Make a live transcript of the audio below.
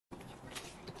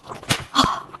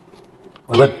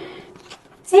What?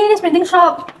 See this printing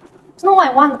shop? It's not what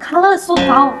I want. The color is so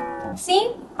dull.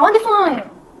 See? I want this one.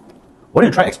 Why don't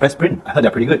you try ExpressPrint? I heard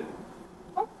they're pretty good.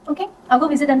 Oh, okay. I'll go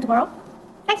visit them tomorrow.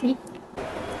 Thanks, Lee.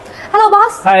 Hello,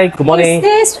 boss. Hi, good morning.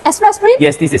 Is this ExpressPrint?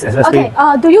 Yes, this is ExpressPrint.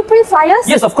 Okay. Do you print flyers?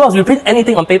 Yes, of course. We print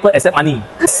anything on paper except money.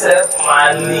 Except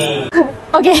money.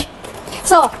 Okay.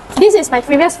 So, this is my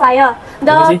previous flyer.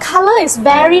 The color is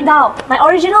very dull. My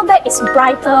original bag is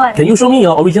brighter one. Can you show me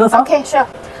your original file? Okay, sure.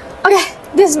 Okay,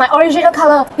 this is my original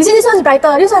color. You see, this one is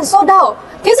brighter. This one is so dull.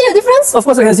 Can you see the difference? Of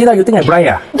course I can see that. You think I'm bright,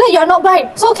 yeah? Glad you're not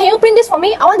bright. So, can you print this for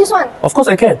me? I want this one. Of course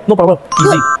I can. No problem.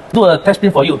 Easy. Do a test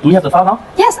print for you. Do you have the file now?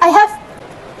 Yes, I have.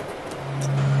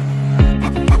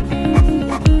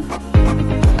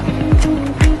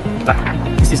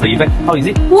 This is the effect. How is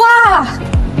it? Wow!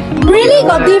 Really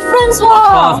got difference,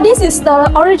 wow! This is the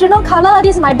original color.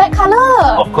 This is my back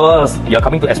color. Of course. You're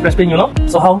coming to ExpressPrint, you know?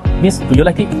 So how? Miss, do you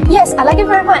like it? Yes, I like it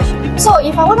very much. So,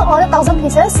 if I want to order 1,000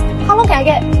 pieces, how long can I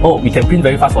get? Oh, we can print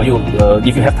very fast for you.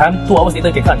 If you have time, 2 hours later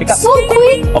you can come and pick up. So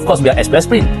quick! Of course, we are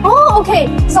ExpressPrint. Oh, okay.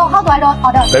 So, how do I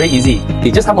order? Very easy.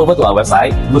 You just come over to our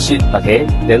website, look it, okay?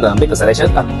 Then make a selection.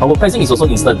 Our pricing is also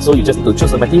instant, so you just need to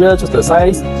choose the material, choose the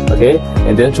size, okay?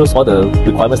 And then choose all the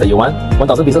requirements that you want.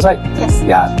 1,000 pieces, right? Yes.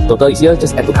 Yeah, total is here,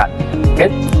 just add to cart. Okay?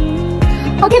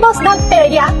 Okay, boss, done. Pay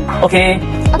already, ah? Okay.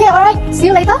 Okay, alright. See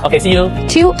you later. Okay, see you.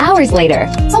 2 hours later.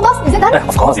 So, boss, is it done?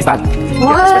 Of course, it's done.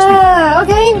 Wow,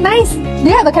 okay, nice. Do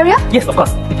you have a carrier? Yes, of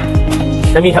course.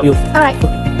 Let me help you. Alright.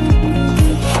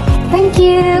 Thank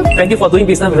you. Thank you for doing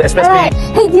business with ExpressPrint. Alright.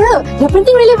 Hey dear, you're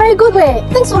printing really very good way.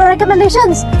 Thanks for the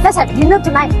recommendations. Let's have dinner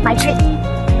tonight, my treat.